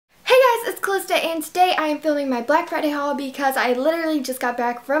Calista, and today I am filming my Black Friday haul because I literally just got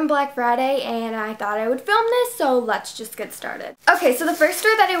back from Black Friday and I thought I would film this, so let's just get started. Okay, so the first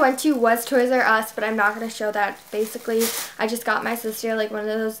store that I went to was Toys R Us, but I'm not going to show that. Basically, I just got my sister like one of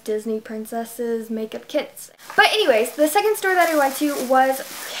those Disney princesses makeup kits. But anyways, the second store that I went to was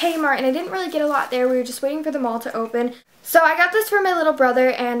Kmart, and I didn't really get a lot there. We were just waiting for the mall to open. So I got this for my little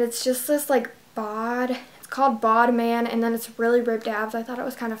brother, and it's just this like bod. Called Bod Man, and then it's really ripped abs. I thought it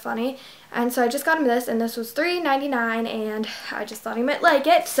was kind of funny, and so I just got him this, and this was $3.99, and I just thought he might like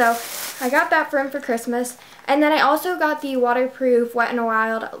it, so I got that for him for Christmas. And then I also got the waterproof Wet n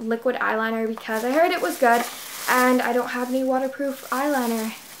Wild liquid eyeliner because I heard it was good, and I don't have any waterproof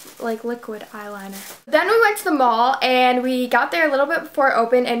eyeliner, like liquid eyeliner. Then we went to the mall, and we got there a little bit before it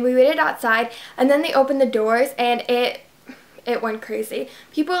opened, and we waited outside, and then they opened the doors, and it went crazy.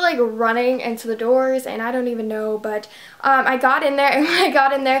 People were like running into the doors, and I don't even know, but I got in there, and when I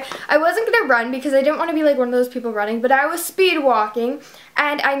got in there, I wasn't gonna run because I didn't want to be like one of those people running, but I was speed walking,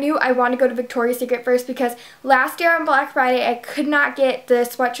 and I knew I wanted to go to Victoria's Secret first because last year on Black Friday I could not get the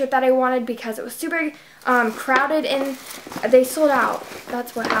sweatshirt that I wanted because it was super crowded and they sold out.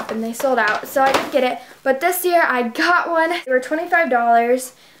 That's what happened, they sold out, so I didn't get it. But this year I got one. They were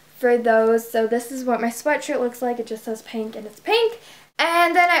 $25 for those. So this is what my sweatshirt looks like. It just says pink, and it's pink.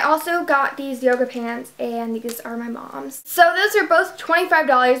 And then I also got these yoga pants, and these are my mom's. So those are both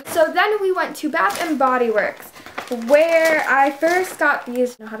 $25. So then we went to Bath and Body Works, where I first got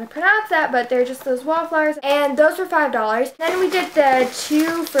these. I don't know how to pronounce that, but they're just those wallflowers, and those were $5. Then we did the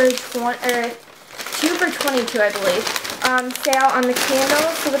 2 for 22, I believe, sale on the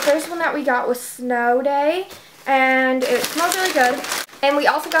candles. So the first one that we got was Snow Day, and it smelled really good. And we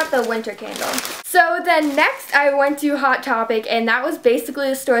also got the winter candle. So then next I went to Hot Topic, and that was basically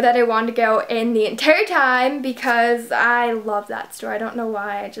the store that I wanted to go in the entire time because I love that store. I don't know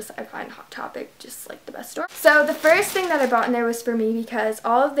why, I find Hot Topic just like the best store. So the first thing that I bought in there was for me because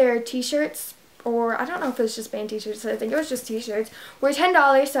all of their t-shirts, or I don't know if it was just band t-shirts, I think it was just t-shirts, were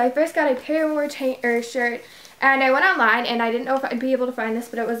 $10. So I first got a Paramore shirt, and I went online, and I didn't know if I'd be able to find this,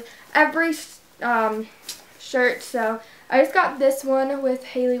 but it was every shirt, so I just got this one with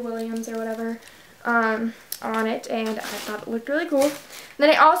Hayley Williams or whatever on it, and I thought it looked really cool. And then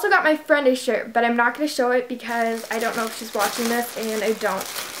I also got my friend a shirt, but I'm not going to show it because I don't know if she's watching this, and I don't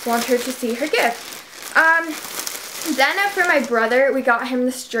want her to see her gift. Then for my brother, we got him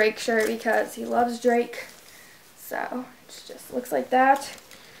this Drake shirt because he loves Drake, so it just looks like that.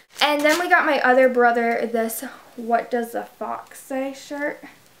 And then we got my other brother this What Does the Fox Say shirt.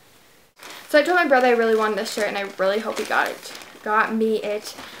 So I told my brother I really wanted this shirt, and I really hope he got me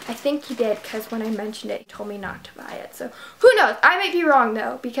it. I think he did, because when I mentioned it, he told me not to buy it. So who knows? I might be wrong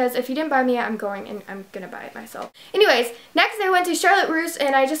though, because if he didn't buy me it, I'm going to buy it myself. Anyways, next I went to Charlotte Russe,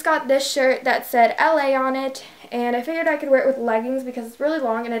 and I just got this shirt that said LA on it, and I figured I could wear it with leggings because it's really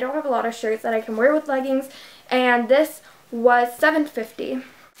long, and I don't have a lot of shirts that I can wear with leggings, and this was $7.50.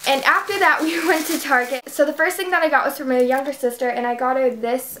 And after that, we went to Target. So the first thing that I got was for my younger sister, and I got her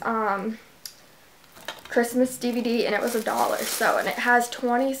this Christmas DVD, and it was $1. So, and it has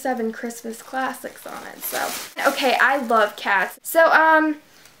 27 Christmas classics on it. So, okay, I love cats. So,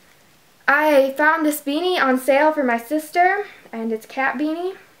 I found this beanie on sale for my sister, and it's a cat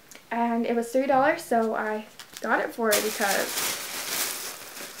beanie, and it was $3. So I got it for her because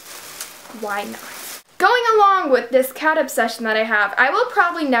why not? Going along with this cat obsession that I have, I will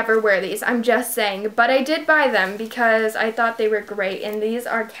probably never wear these, I'm just saying, but I did buy them because I thought they were great, and these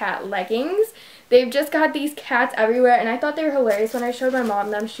are cat leggings. They've just got these cats everywhere, and I thought they were hilarious. When I showed my mom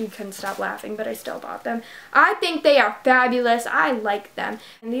them, she couldn't stop laughing, but I still bought them. I think they are fabulous. I like them.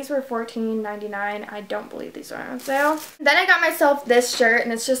 And these were $14.99. I don't believe these are on sale. Then I got myself this shirt,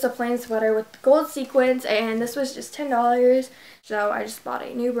 and it's just a plain sweater with gold sequins, and this was just $10. So I just bought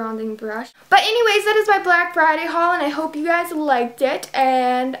a new bronzing brush. But anyways, that is my Black Friday haul, and I hope you guys liked it,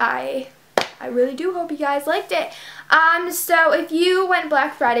 and I really do hope you guys liked it. So if you went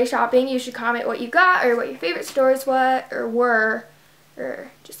Black Friday shopping, you should comment what you got, or what your favorite stores were,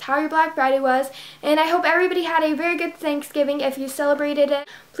 or just how your Black Friday was. And I hope everybody had a very good Thanksgiving if you celebrated it.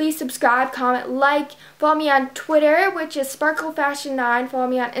 Please subscribe, comment, like. Follow me on Twitter, which is SparkleFashion9. Follow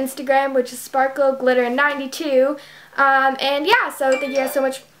me on Instagram, which is Sparkleglitter92. And yeah, so thank you guys so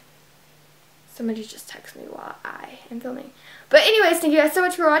much. Somebody just texted me while I am filming. But anyways, thank you guys so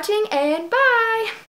much for watching, and bye!